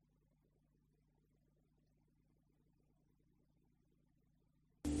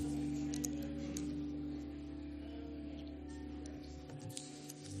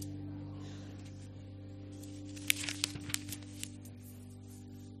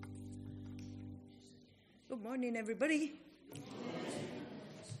Good morning, everybody.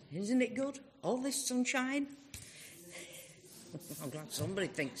 Isn't it good? All this sunshine? I'm glad somebody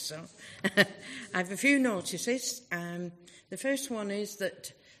thinks so. I have a few notices. The first one is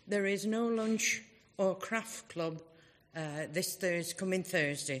that there is no lunch or craft club this coming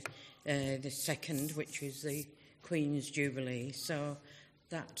Thursday, the 2nd, which is the Queen's Jubilee. So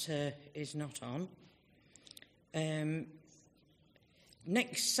that is not on.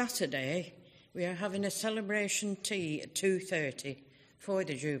 Next Saturday, we are having a celebration tea at 2:30 for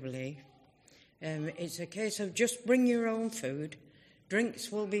the Jubilee. It's a case of just bring your own food.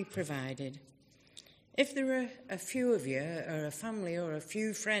 Drinks will be provided. If there are a few of you, or a family, or a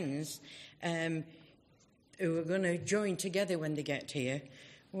few friends who are going to join together when they get here,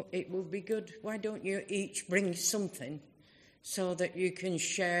 well, it will be good. Why don't you each bring something so that you can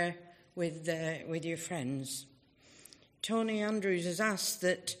share with your friends? Tony Andrews has asked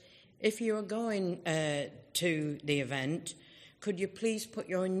that if you are going to the event, could you please put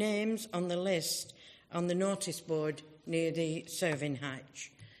your names on the list on the notice board near the serving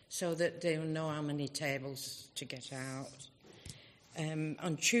hatch so that they'll know how many tables to get out.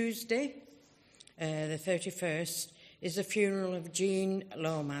 On Tuesday, the 31st, is the funeral of Jean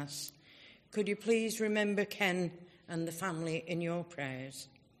Lomas. Could you please remember Ken and the family in your prayers?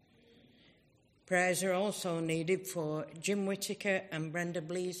 Prayers are also needed for Jim Whittaker and Brenda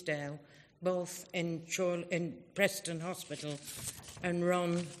Bleasdale, both in Preston Hospital, and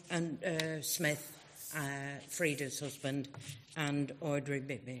Ron and Smith, Frida's husband, and Audrey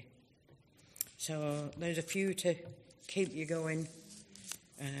Bibby. So there's a few to keep you going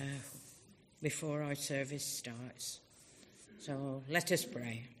before our service starts. So let us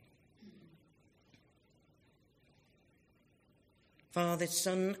pray. Father,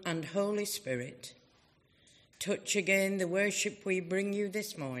 Son, and Holy Spirit, touch again the worship we bring you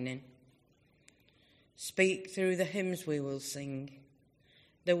this morning. Speak through the hymns we will sing,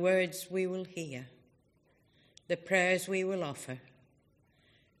 the words we will hear, the prayers we will offer,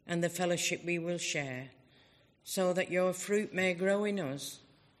 and the fellowship we will share, so that your fruit may grow in us,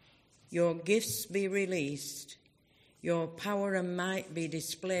 your gifts be released, your power and might be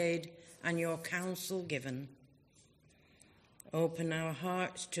displayed, and your counsel given. Open our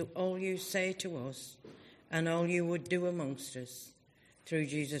hearts to all you say to us and all you would do amongst us, through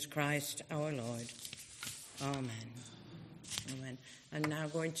Jesus Christ our Lord. Amen. Amen. I'm now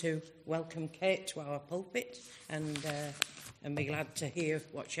going to welcome Kate to our pulpit and be glad to hear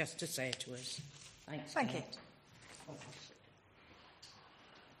what she has to say to us. Thanks. Thank Kate. you.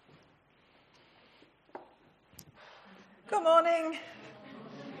 Good morning.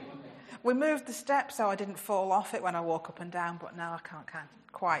 We moved the steps so I didn't fall off it when I walk up and down, but now I can't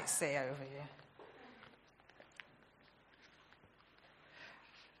quite see over you.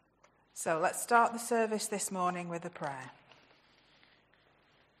 So let's start the service this morning with a prayer.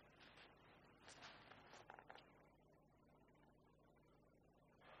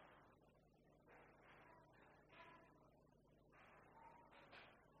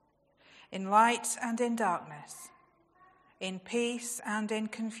 In light and in darkness, in peace and in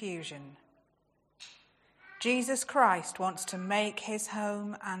confusion, Jesus Christ wants to make his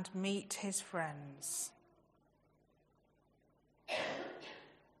home and meet his friends.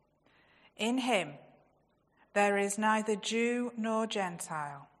 In him there is neither Jew nor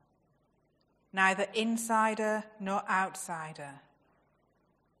Gentile, neither insider nor outsider.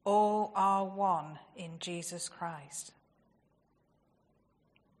 All are one in Jesus Christ.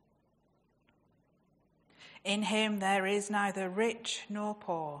 In him there is neither rich nor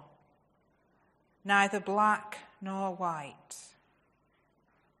poor, neither black nor white.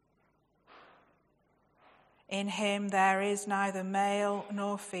 In him there is neither male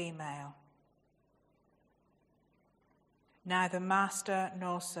nor female, neither master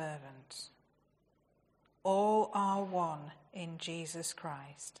nor servant. All are one in Jesus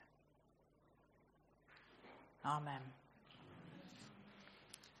Christ. Amen.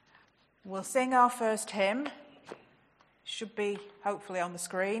 We'll sing our first hymn. Should be hopefully on the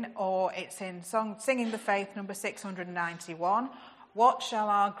screen, or it's in Singing the Faith, number 691. What shall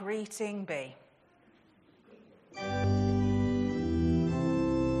our greeting be?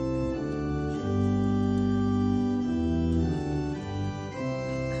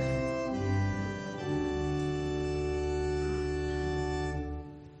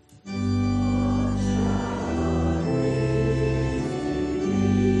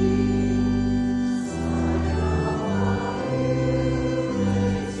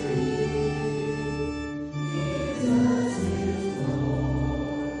 Jesus is Lord.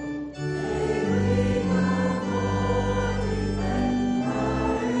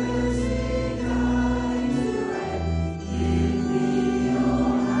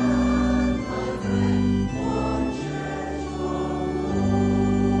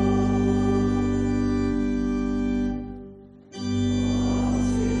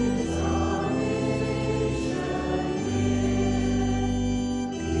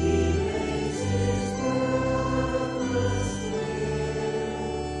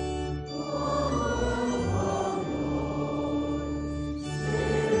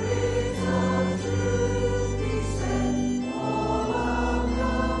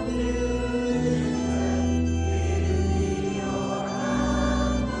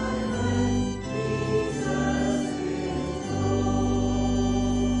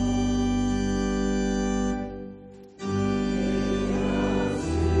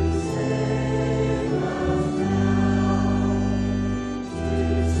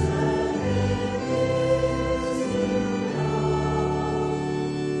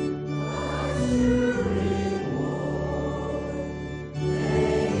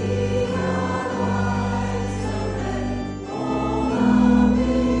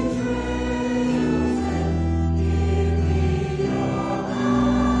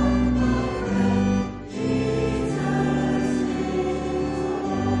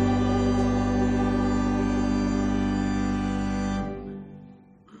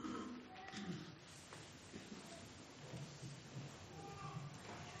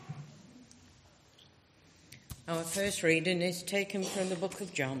 Our first reading is taken from the book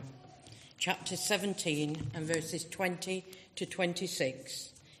of John, chapter 17 and verses 20 to 26.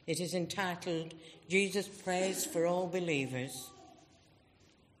 It is entitled, Jesus Prays for All Believers.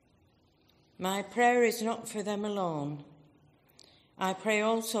 My prayer is not for them alone. I pray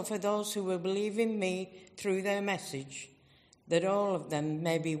also for those who will believe in me through their message, that all of them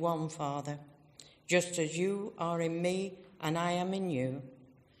may be one, Father, just as you are in me and I am in you.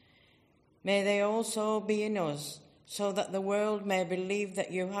 May they also be in us, so that the world may believe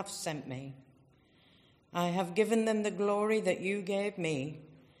that you have sent me. I have given them the glory that you gave me,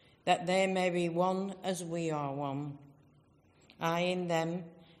 that they may be one as we are one. I in them,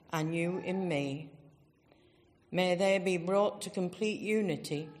 and you in me. May they be brought to complete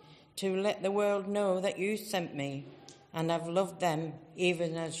unity, to let the world know that you sent me, and have loved them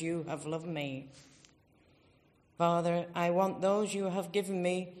even as you have loved me. Father, I want those you have given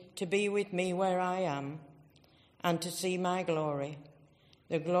me to be with me where I am, and to see my glory,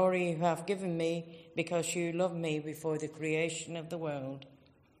 the glory you have given me because you loved me before the creation of the world.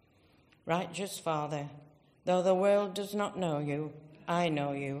 Righteous Father, though the world does not know you, I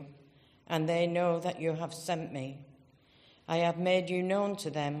know you, and they know that you have sent me. I have made you known to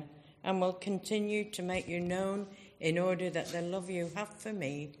them, and will continue to make you known, in order that the love you have for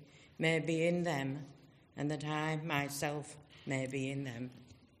me may be in them, and that I myself may be in them.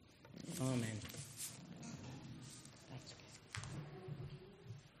 Amen.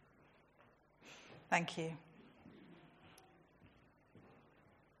 Thank you.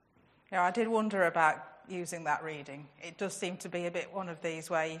 Yeah, I did wonder about using that reading. It does seem to be a bit one of these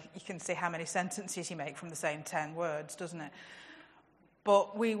where you can see how many sentences you make from the same 10 words, doesn't it?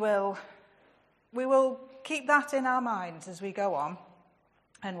 But we will keep that in our minds as we go on,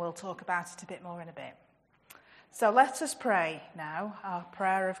 and we'll talk about it a bit more in a bit. So let us pray now, our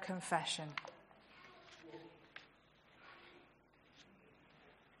prayer of confession.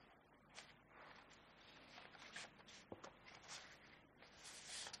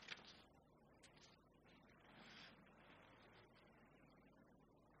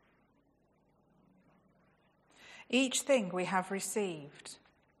 Each thing we have received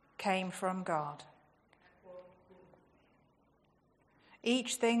came from God.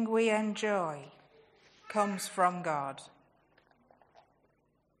 Each thing we enjoy comes from God.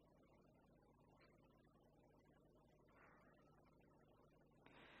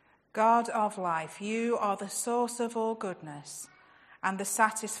 God of life, you are the source of all goodness and the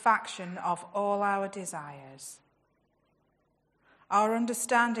satisfaction of all our desires. Our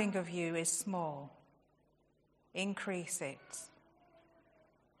understanding of you is small. Increase it.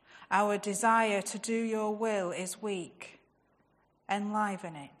 Our desire to do your will is weak.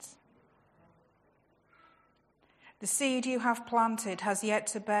 Enliven it. The seed you have planted has yet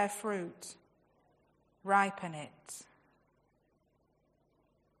to bear fruit. Ripen it.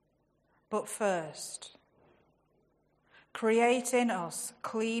 But first, create in us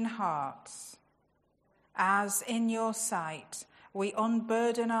clean hearts, as in your sight we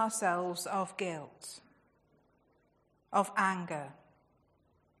unburden ourselves of guilt, of anger,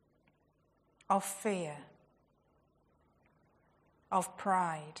 of fear, of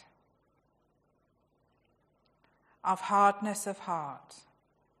pride, of hardness of heart,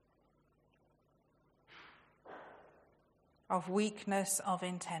 of weakness of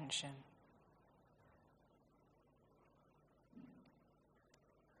intention.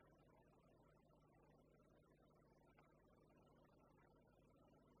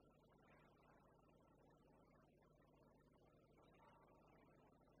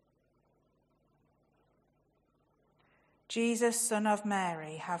 Jesus, Son of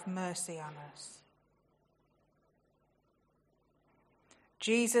Mary, have mercy on us.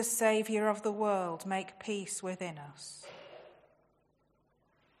 Jesus, Saviour of the world, make peace within us.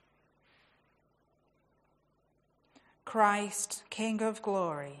 Christ, King of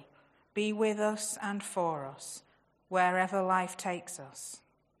glory, be with us and for us, wherever life takes us.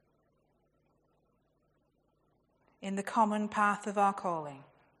 In the common path of our calling,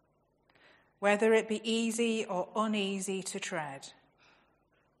 whether it be easy or uneasy to tread,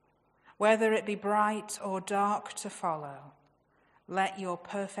 whether it be bright or dark to follow, let your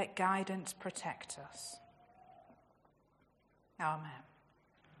perfect guidance protect us. Amen.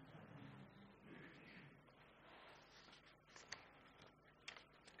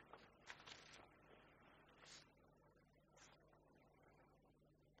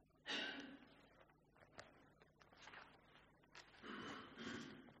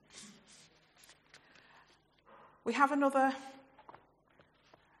 We have another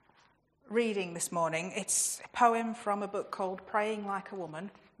reading this morning, it's a poem from a book called Praying Like a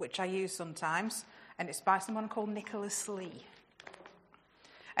Woman, which I use sometimes, and it's by someone called Nicholas Lee.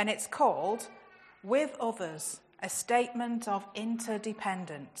 And it's called With Others, a Statement of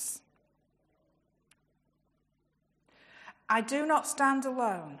Interdependence. I do not stand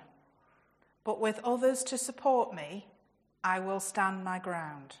alone, but with others to support me, I will stand my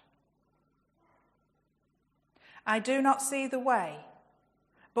ground. I do not see the way,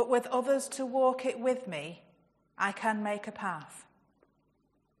 but with others to walk it with me, I can make a path.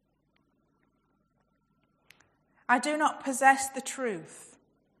 I do not possess the truth,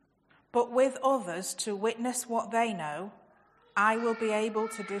 but with others to witness what they know, I will be able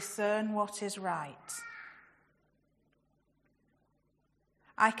to discern what is right.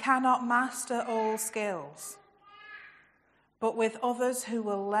 I cannot master all skills, but with others who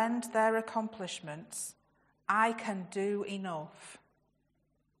will lend their accomplishments, I can do enough.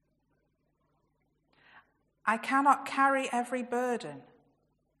 I cannot carry every burden,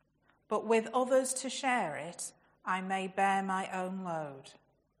 but with others to share it, I may bear my own load.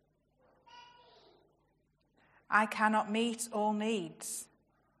 I cannot meet all needs,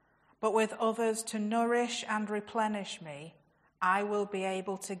 but with others to nourish and replenish me, I will be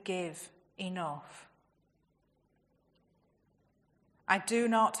able to give enough. I do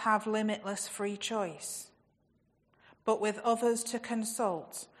not have limitless free choice, but with others to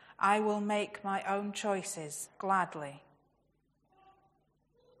consult, I will make my own choices gladly.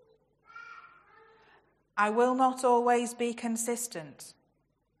 I will not always be consistent,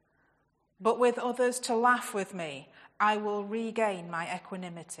 but with others to laugh with me, I will regain my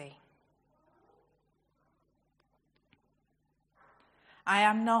equanimity. I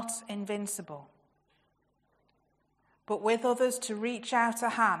am not invincible, but with others to reach out a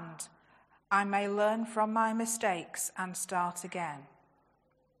hand, I may learn from my mistakes and start again.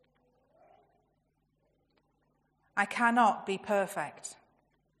 I cannot be perfect,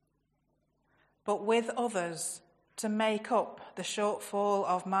 but with others to make up the shortfall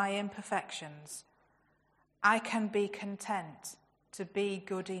of my imperfections, I can be content to be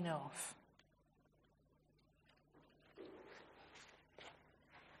good enough.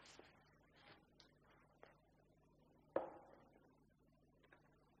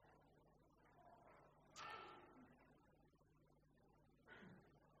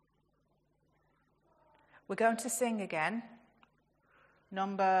 We're going to sing again,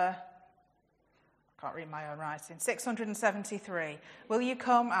 number, I can't read my own writing, 673. Will you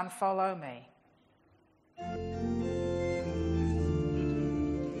come and follow me?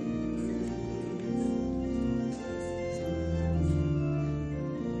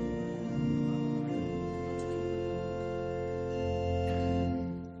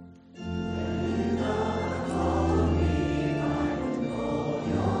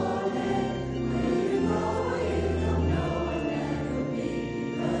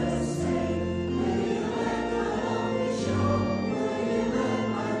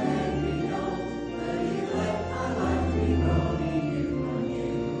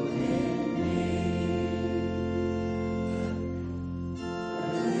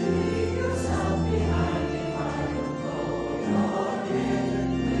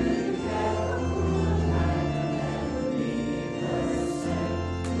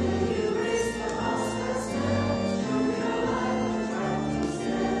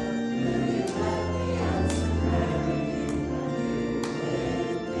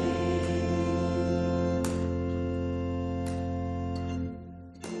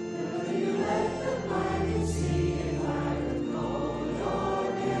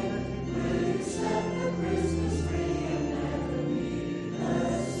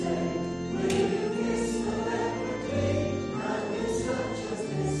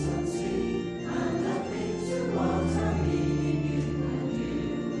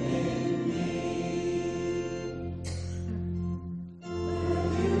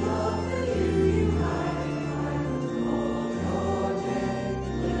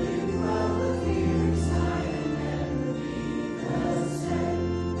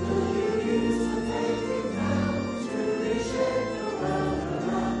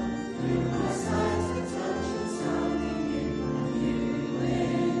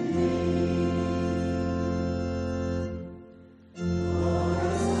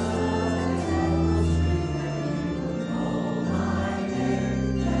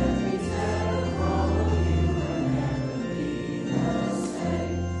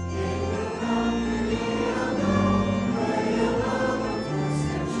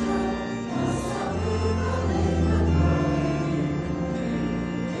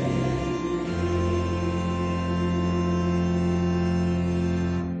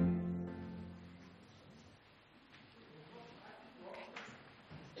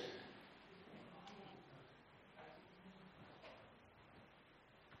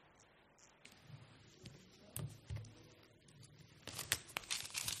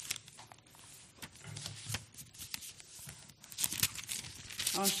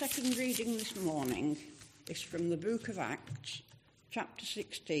 Our second reading this morning is from the book of Acts, chapter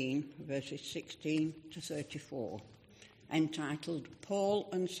 16, verses 16 to 34, entitled Paul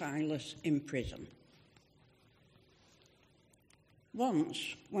and Silas in Prison.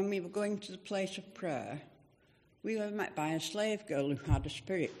 Once, when we were going to the place of prayer, we were met by a slave girl who had a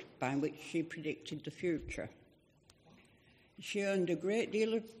spirit by which she predicted the future. She earned a great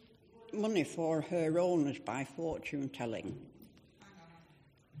deal of money for her owners by fortune telling.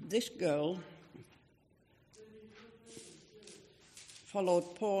 This girl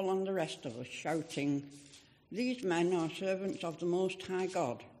followed Paul and the rest of us, shouting, "These men are servants of the Most High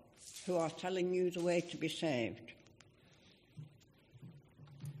God, who are telling you the way to be saved."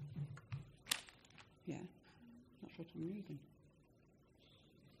 Yeah, that's what I'm reading.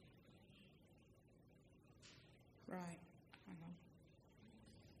 Right, hang on.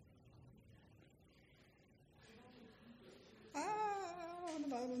 On a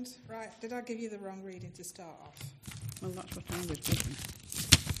moment. Right, did I give you the wrong reading to start off? Well, that's what I was doing.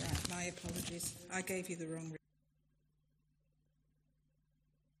 Right, my apologies. I gave you the wrong reading.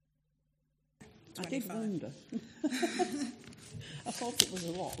 I did wonder. I thought it was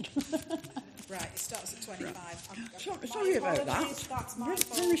a lot. Right, it starts at 25. Right. Sorry about that. That's my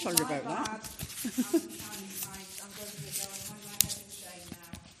fault. Very sorry My about that. bad. I'm going to be going hang my head in shame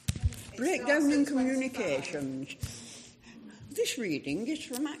now. Breakdown in communications. This reading is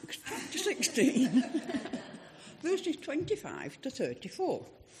from Acts chapter 16, verses 25 to 34.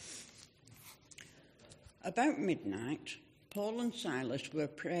 About midnight, Paul and Silas were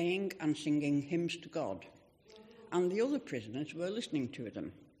praying and singing hymns to God, and the other prisoners were listening to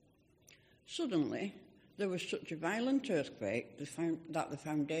them. Suddenly, there was such a violent earthquake that the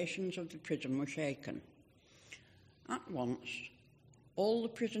foundations of the prison were shaken. At once, all the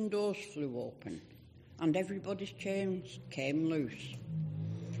prison doors flew open, and everybody's chains came loose.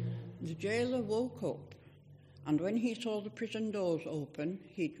 The jailer woke up, and when he saw the prison doors open,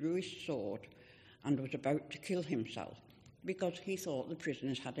 he drew his sword and was about to kill himself, because he thought the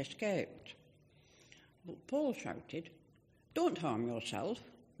prisoners had escaped. But Paul shouted, "Don't harm yourself,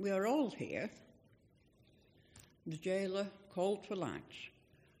 we are all here." The jailer called for lights,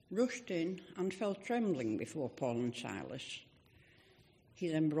 rushed in and fell trembling before Paul and Silas. He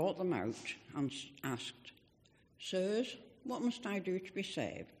then brought them out and asked, "Sirs, what must I do to be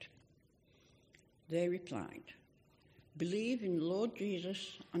saved?" They replied, "Believe in the Lord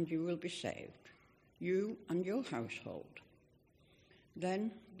Jesus and you will be saved, you and your household."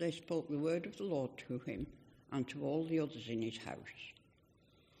 Then they spoke the word of the Lord to him and to all the others in his house.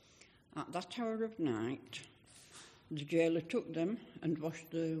 At that hour of night, the jailer took them and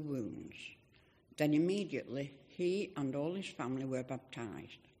washed their wounds. Then immediately he and all his family were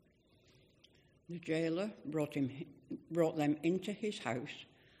baptized. The jailer brought them into his house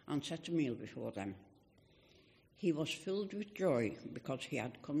and set a meal before them. He was filled with joy because he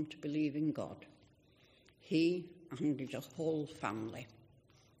had come to believe in God, he and his whole family.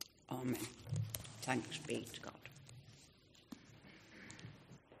 Amen. Thanks be to God.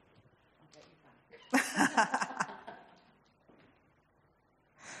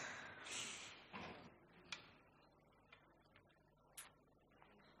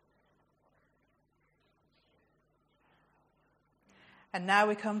 And now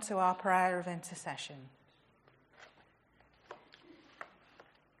we come to our prayer of intercession.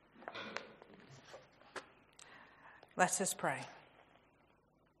 Let us pray.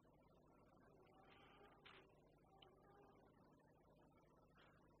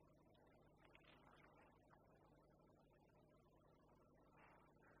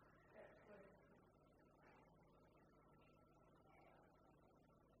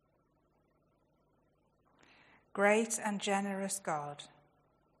 Great and generous God,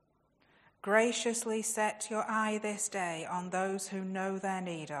 graciously set your eye this day on those who know their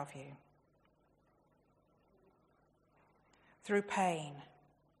need of you. Through pain,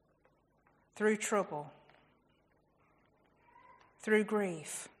 through trouble, through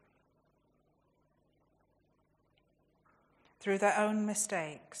grief, through their own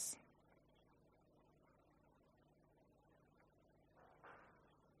mistakes,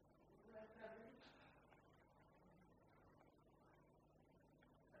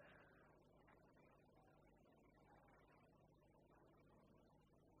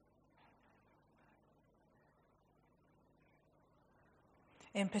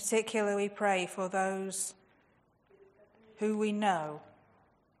 in particular, we pray for those who we know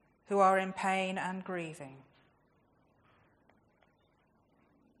who are in pain and grieving.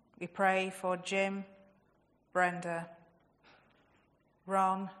 We pray for Jim, Brenda,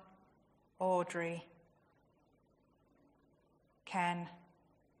 Ron, Audrey, Ken,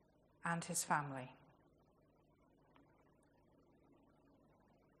 and his family.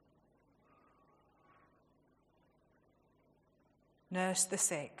 Nurse the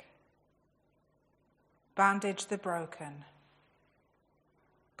sick, bandage the broken,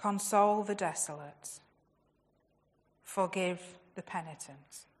 console the desolate, forgive the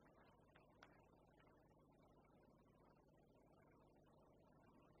penitent.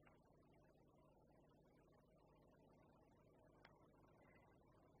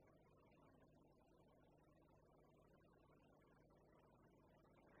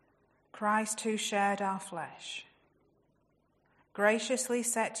 Christ, who shared our flesh, graciously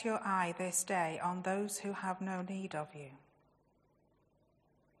set your eye this day on those who have no need of you.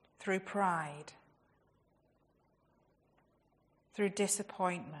 Through pride, through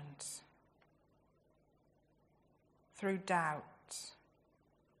disappointment, through doubt,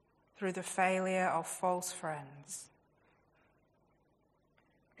 through the failure of false friends.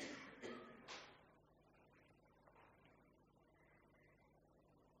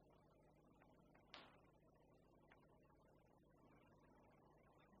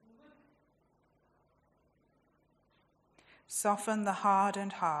 Soften the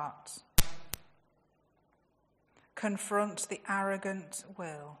hardened heart. Confront the arrogant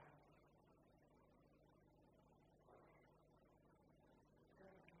will.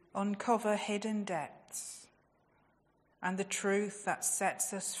 Uncover hidden depths and the truth that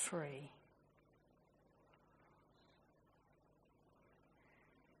sets us free.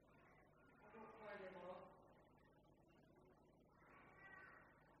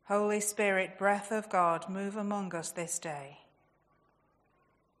 Holy Spirit, breath of God, move among us this day.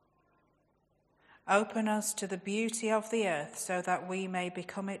 Open us to the beauty of the earth so that we may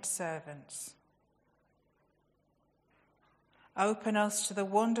become its servants. Open us to the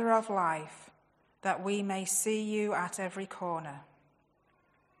wonder of life that we may see you at every corner.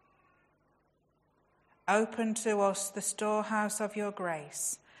 Open to us the storehouse of your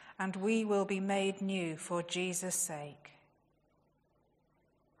grace, and we will be made new for Jesus' sake.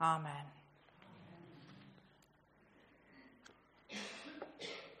 Amen.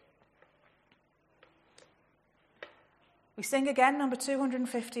 We sing again number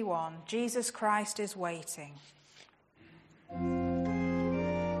 251, Jesus Christ is Waiting.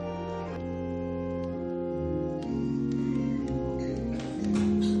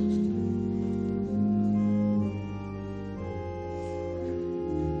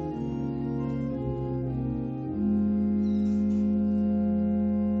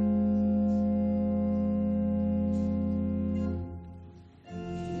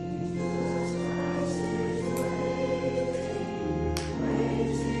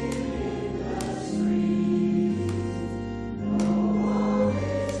 Waiting in the street.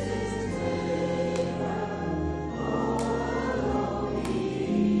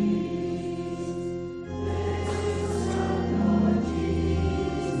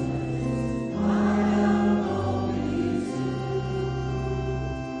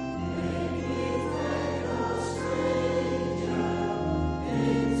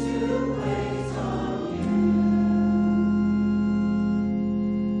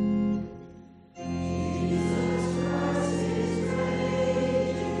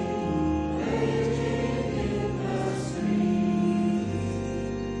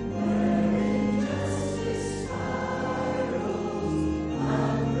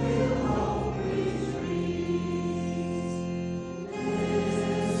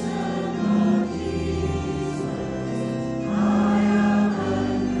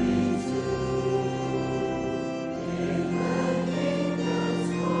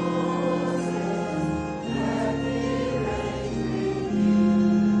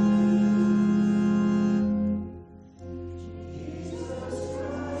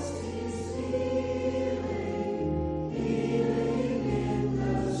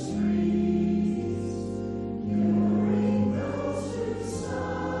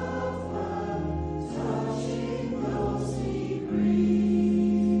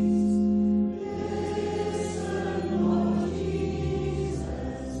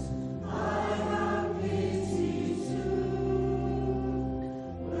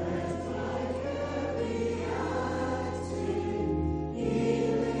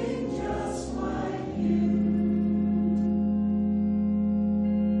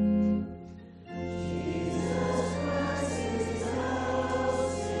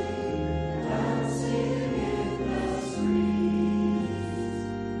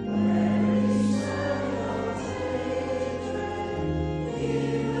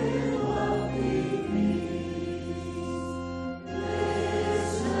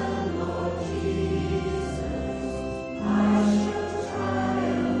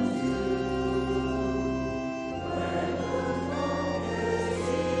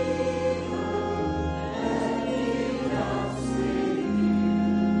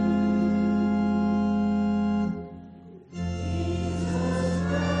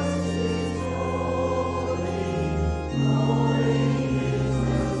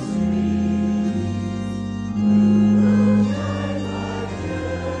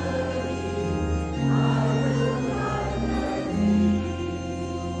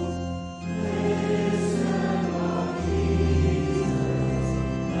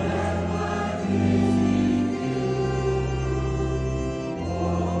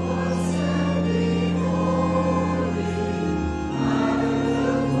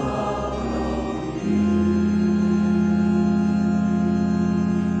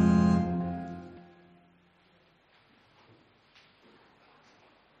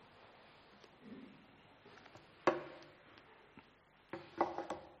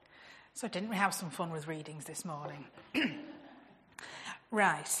 So didn't we have some fun with readings this morning?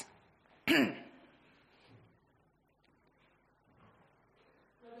 Right.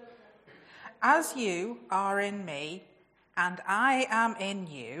 As you are in me, and I am in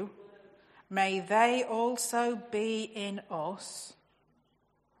you, may they also be in us,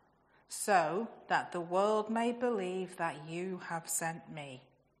 so that the world may believe that you have sent me.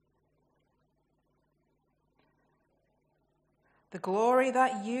 The glory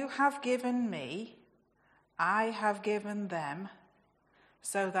that you have given me, I have given them,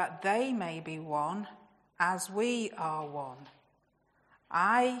 so that they may be one as we are one.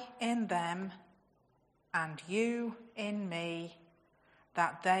 I in them, and you in me,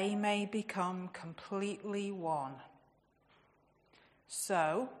 that they may become completely one.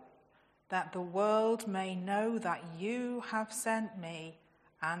 So that the world may know that you have sent me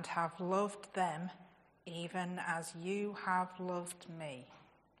and have loved them, even as you have loved me.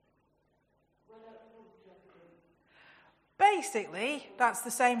 Basically, that's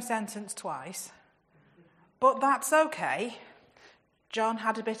the same sentence twice, but that's okay. John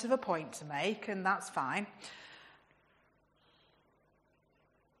had a bit of a point to make, and that's fine.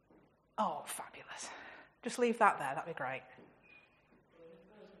 Oh, fabulous. Just leave that there, that'd be great.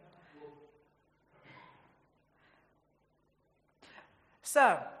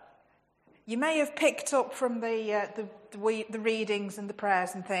 So, you may have picked up from the readings and the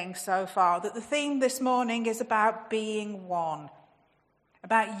prayers and things so far that the theme this morning is about being one,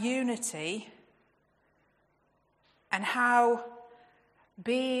 about unity, and how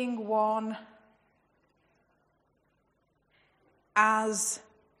being one as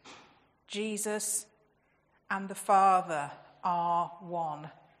Jesus and the Father are one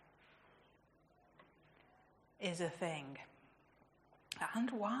is a thing.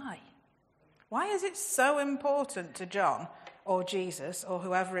 And why? Why is it so important to John or Jesus or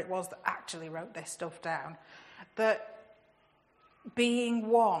whoever it was that actually wrote this stuff down that being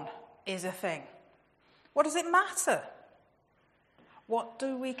one is a thing? What does it matter? What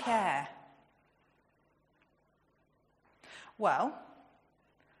do we care? Well,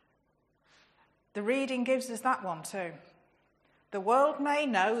 the reading gives us that one too. The world may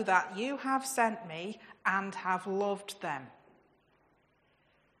know that you have sent me and have loved them.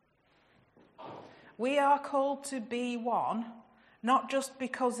 We are called to be one, not just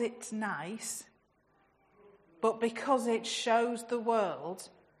because it's nice, but because it shows the world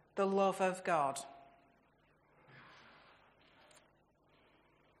the love of God.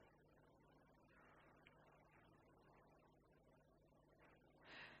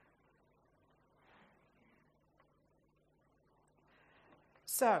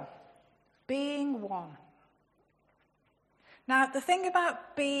 So, being one. Now, the thing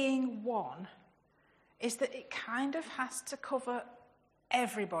about being one is that it kind of has to cover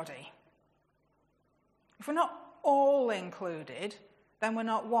everybody. If we're not all included, then we're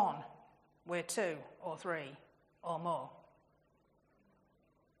not one. We're two or three or more.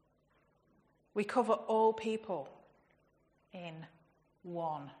 We cover all people in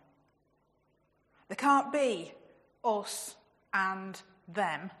one. There can't be us and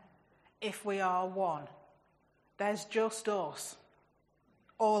them if we are one. There's just us,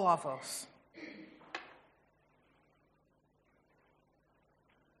 all of us.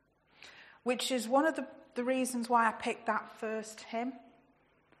 Which is one of the reasons why I picked that first hymn.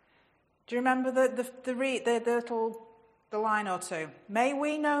 Do you remember the line or two? May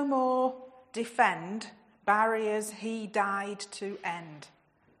we no more defend barriers he died to end.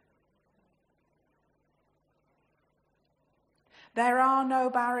 There are no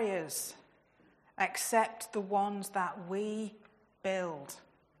barriers except the ones that we build.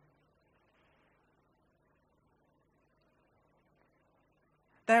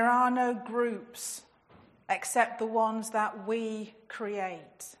 There are no groups except the ones that we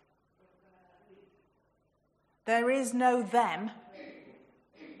create. There is no them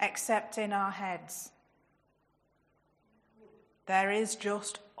except in our heads. There is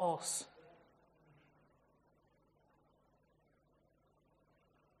just us.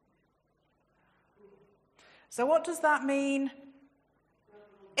 So what does that mean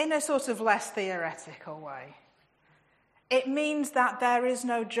in a sort of less theoretical way? It means that there is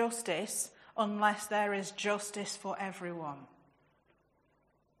no justice unless there is justice for everyone.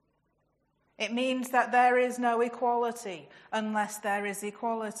 It means that there is no equality unless there is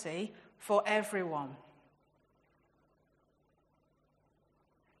equality for everyone.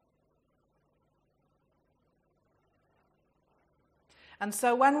 And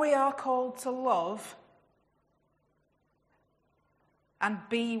so when we are called to love and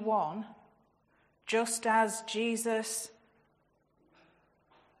be one, just as Jesus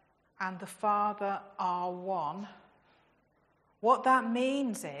and the Father are one, what that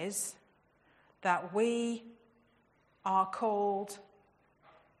means is that we are called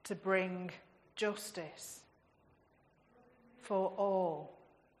to bring justice for all.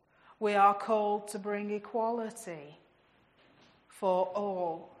 We are called to bring equality for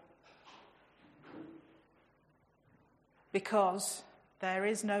all. Because there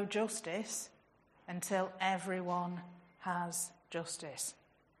is no justice until everyone has justice.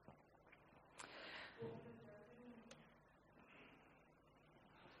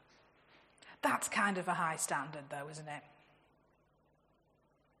 That's kind of a high standard, though, isn't it?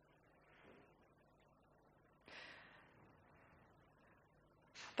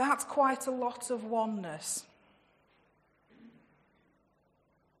 That's quite a lot of oneness.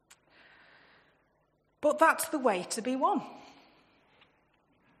 But that's the way to be one.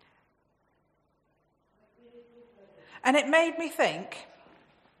 And it made me think,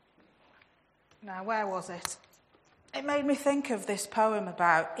 now where was it? It made me think of this poem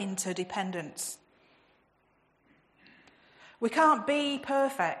about interdependence. We can't be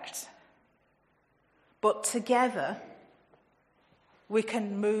perfect, but together we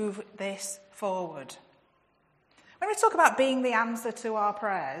can move this forward. When we talk about being the answer to our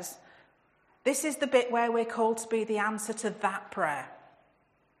prayers, this is the bit where we're called to be the answer to that prayer,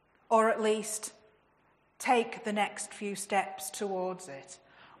 or at least take the next few steps towards it.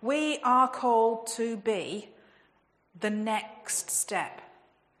 We are called to be the next step.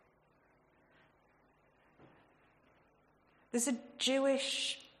 There's a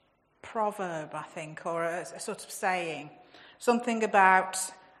Jewish proverb, I think, or a sort of saying, something about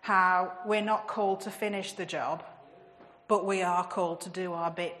how we're not called to finish the job, but we are called to do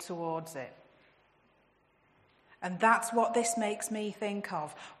our bit towards it. And that's what this makes me think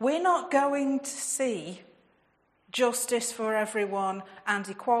of. We're not going to see justice for everyone and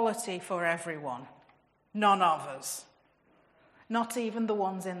equality for everyone. None of us. Not even the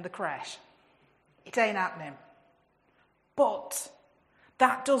ones in the creche. It ain't happening. But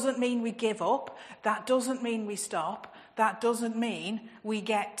that doesn't mean we give up. That doesn't mean we stop. That doesn't mean we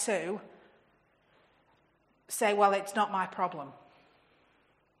get to say, well, it's not my problem.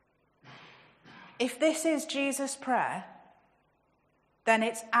 If this is Jesus' prayer, then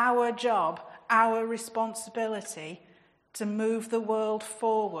it's our job, our responsibility to move the world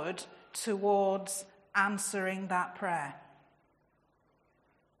forward towards answering that prayer.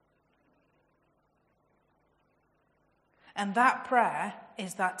 And that prayer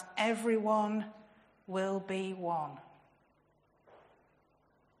is that everyone will be one.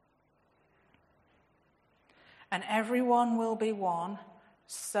 And everyone will be one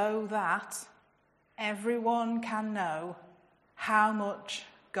so that everyone can know how much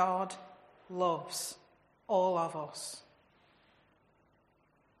God loves all of us.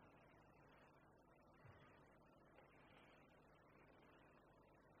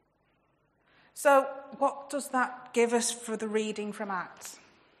 So, what does that give us for the reading from Acts?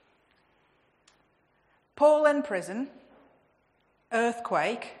 Paul in prison,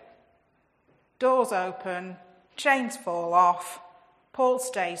 earthquake, doors open, chains fall off, Paul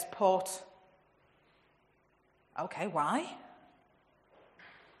stays put. Okay, why?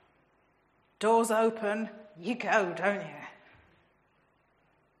 Doors open, you go, don't you?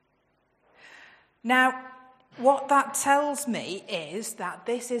 Now, what that tells me is that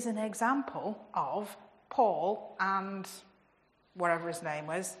this is an example of Paul and whatever his name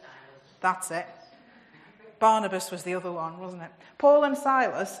was. That's it. Barnabas was the other one, wasn't it? Paul and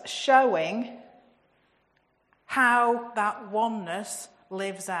Silas showing how that oneness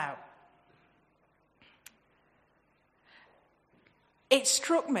lives out. It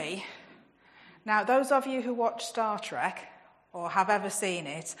struck me, now those of you who watch Star Trek or have ever seen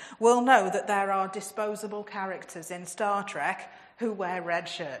it will know that there are disposable characters in Star Trek who wear red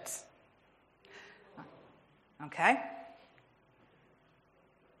shirts. Okay?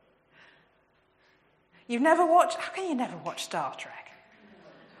 You've never watched... How can you never watch Star Trek?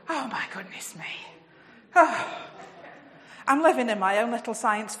 Oh, my goodness me. Oh, I'm living in my own little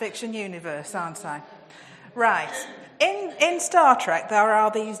science fiction universe, aren't I? Right. In Star Trek, there are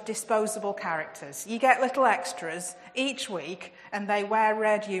these disposable characters. You get little extras each week, and they wear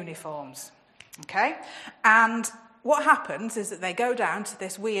red uniforms. Okay? And what happens is that they go down to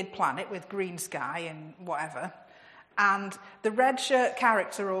this weird planet with green sky and whatever, and the red shirt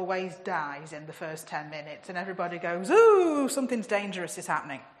character always dies in the first 10 minutes, and everybody goes, ooh, something's dangerous is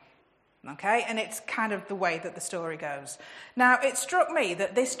happening. Okay? And it's kind of the way that the story goes. Now, it struck me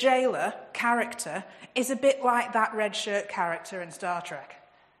that this jailer character is a bit like that red shirt character in Star Trek.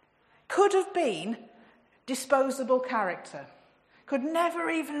 Could have been disposable character. could never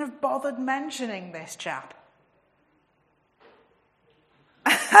even have bothered mentioning this chap.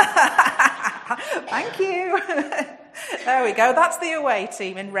 Thank you. There we go. That's the away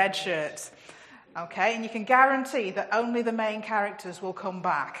team in red shirts. Okay, and you can guarantee that only the main characters will come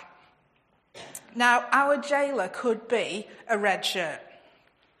back. Now, our jailer could be a red shirt.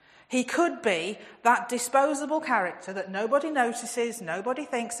 He could be that disposable character that nobody notices, nobody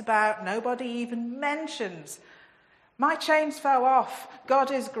thinks about, nobody even mentions. My chains fell off. God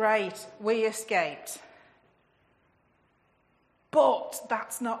is great. We escaped. But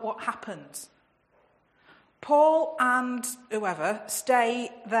that's not what happens. Paul and whoever stay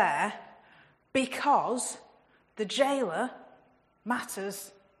there because the jailer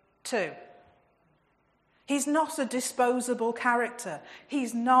matters too. He's not a disposable character.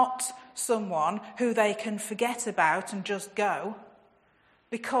 He's not someone who they can forget about and just go,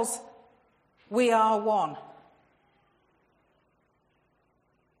 because we are one.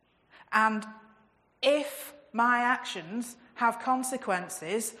 And if my actions have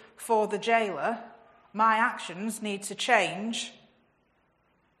consequences for the jailer, my actions need to change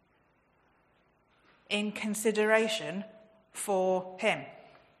in consideration for him.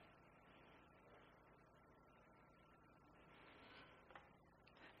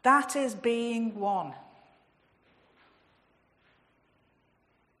 That is being one.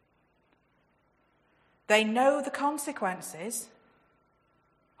 They know the consequences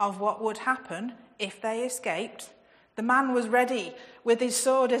of what would happen if they escaped. The man was ready with his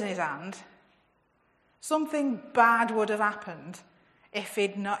sword in his hand. Something bad would have happened if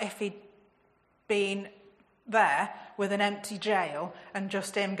he'd been there with an empty jail and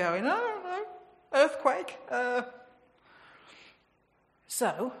just him going, oh no, earthquake.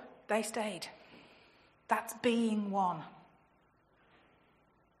 So they stayed. That's being one.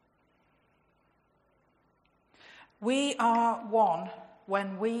 We are one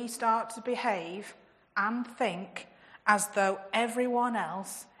when we start to behave and think as though everyone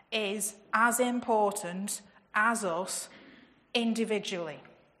else is as important as us individually.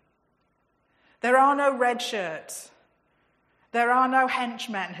 There are no red shirts. There are no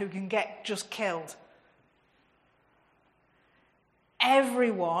henchmen who can get just killed.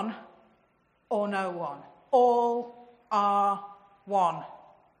 Everyone or no one. All are one.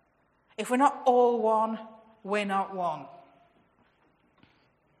 If we're not all one, we're not one.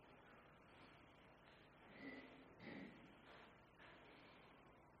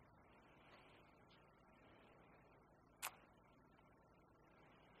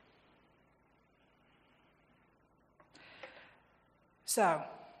 So,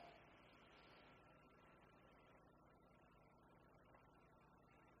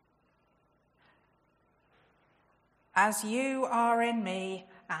 as you are in me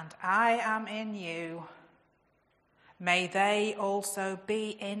and I am in you, may they also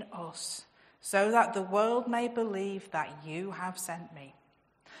be in us, so that the world may believe that you have sent me.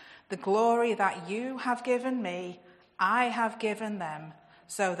 The glory that you have given me, I have given them,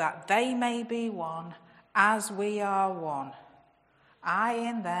 so that they may be one as we are one. I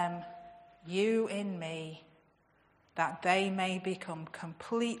in them, you in me, that they may become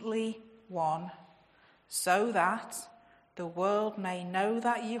completely one, so that the world may know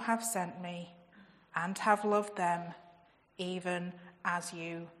that you have sent me and have loved them even as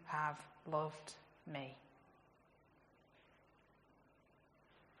you have loved me.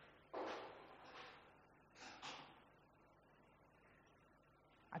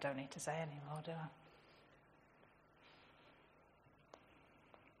 I don't need to say any more, do I?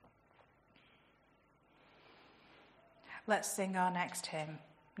 Let's sing our next hymn,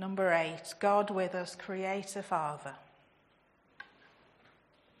 number 8, God with us, Creator Father.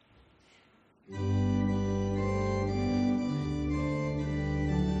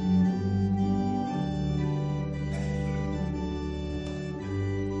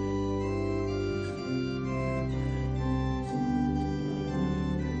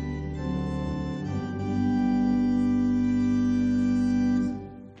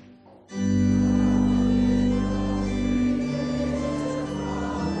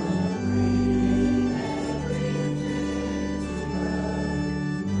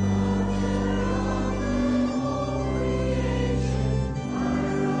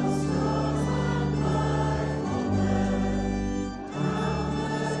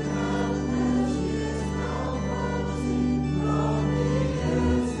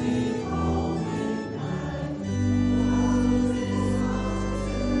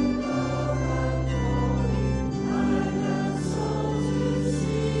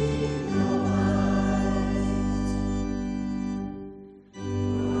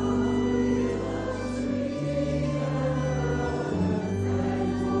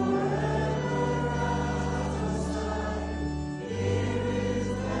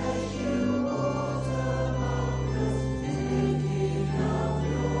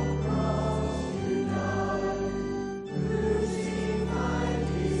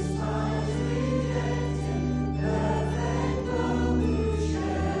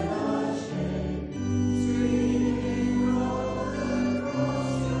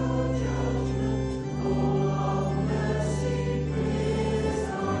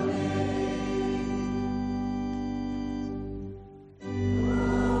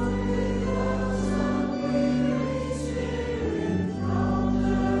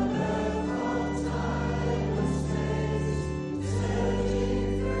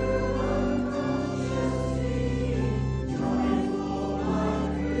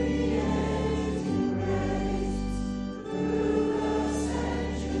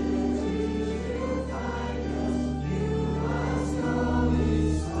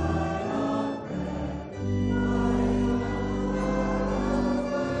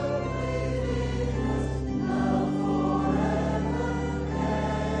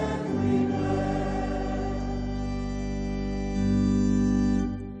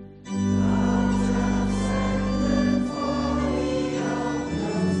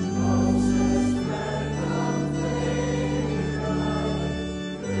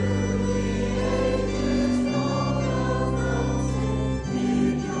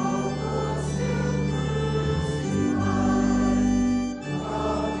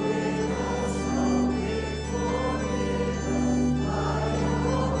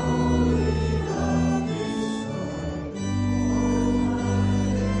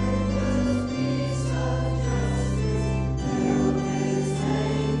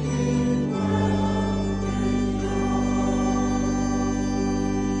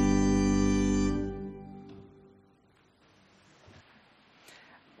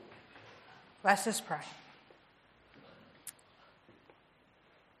 Let us pray.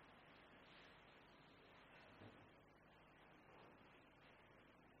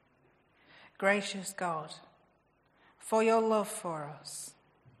 Gracious God, for your love for us,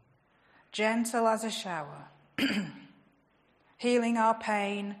 gentle as a shower, healing our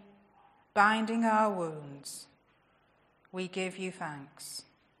pain, binding our wounds, we give you thanks.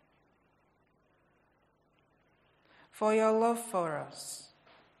 For your love for us,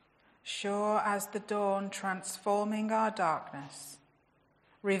 sure as the dawn transforming our darkness,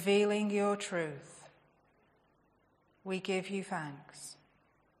 revealing your truth, we give you thanks.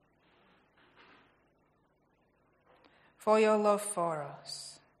 For your love for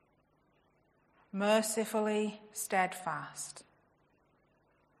us, mercifully steadfast,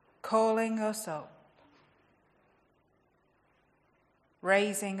 calling us up,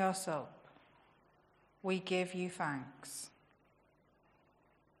 raising us up, we give you thanks.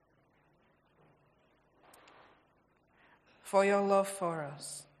 For your love for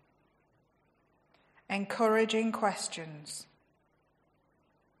us, encouraging questions,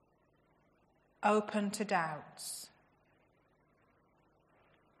 open to doubts,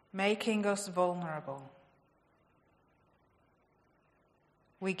 making us vulnerable,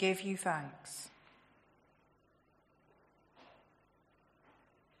 we give you thanks.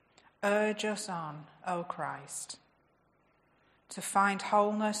 Urge us on, O Christ, to find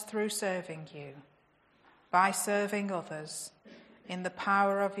wholeness through serving you, by serving others, in the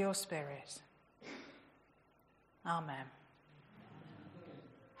power of your Spirit. Amen.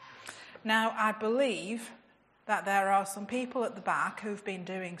 Now, I believe that there are some people at the back who've been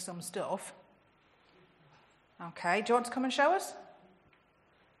doing some stuff. Okay, do you want to come and show us?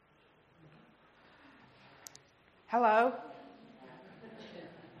 Hello?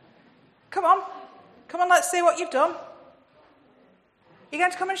 Come on, let's see what you've done. You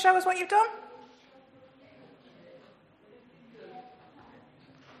going to come and show us what you've done?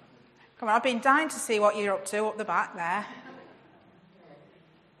 Come on, I've been dying to see what you're up to up the back there.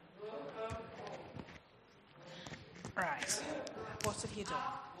 Right, what have you done?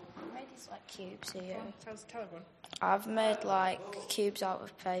 I've made these like cubes here. Tell everyone. I've made like cubes out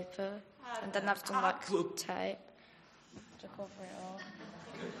of paper, and then I've done like tape to cover it all.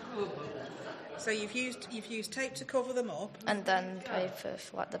 So you've used tape to cover them up, And then paper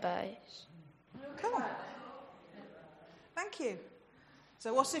for like the base. Cool. Thank you.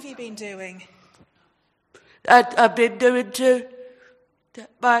 So what have you been doing? I've been doing to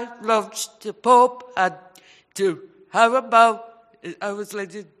my lunch to pub and to Haribo. I was like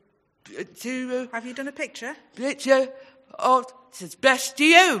to Have you done a picture? picture of it's best to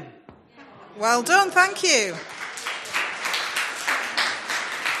you. Well done, thank you.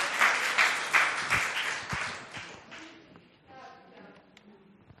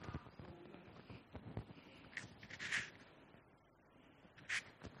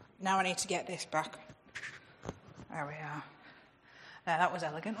 Now I need to get this back. There we are. There, that was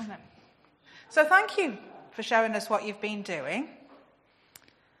elegant, wasn't it? So thank you for showing us what you've been doing.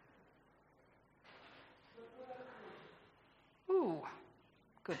 Ooh,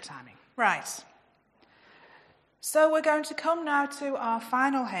 good timing. Right. So we're going to come now to our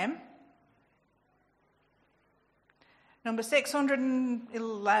final hymn. Number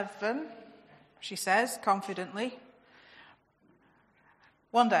 611, she says confidently.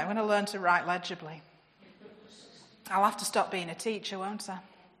 One day I'm going to learn to write legibly. I'll have to stop being a teacher, won't I?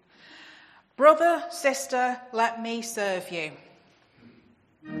 Brother, sister, let me serve you.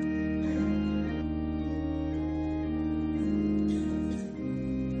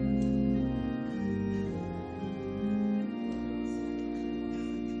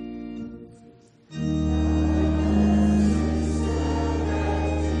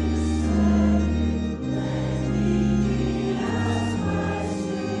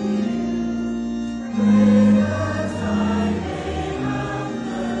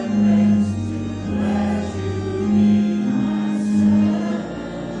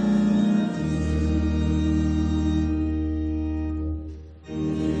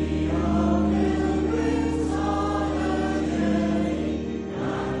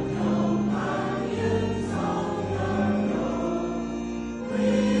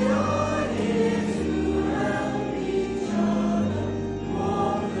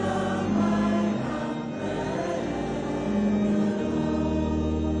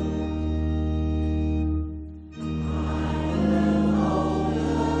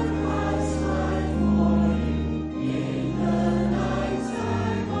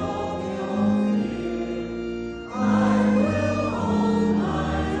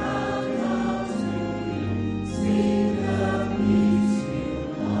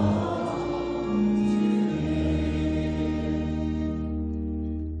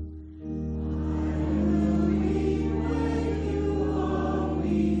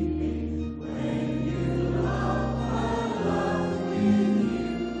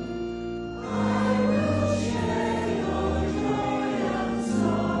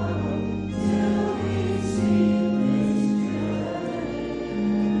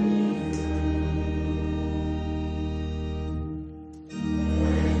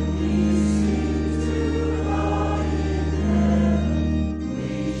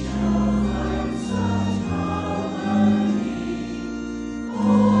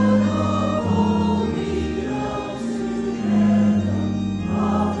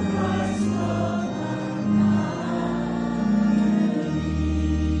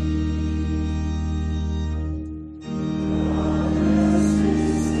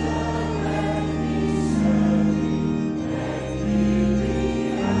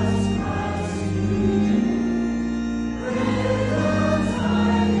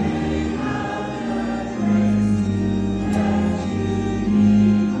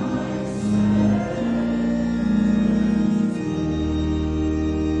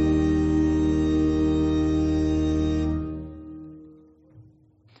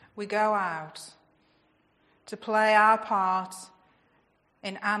 we go out to play our part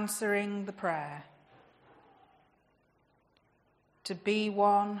in answering the prayer, to be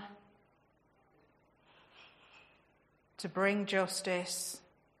one, to bring justice,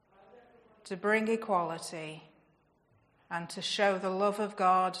 to bring equality, and to show the love of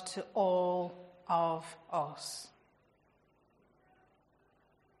God to all of us.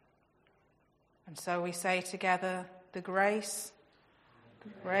 And so we say together, the grace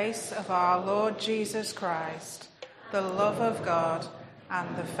of our Lord Jesus Christ, the love of God,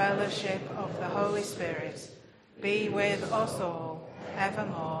 and the fellowship of the Holy Spirit be with us all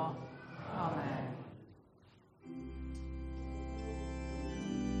evermore. Amen.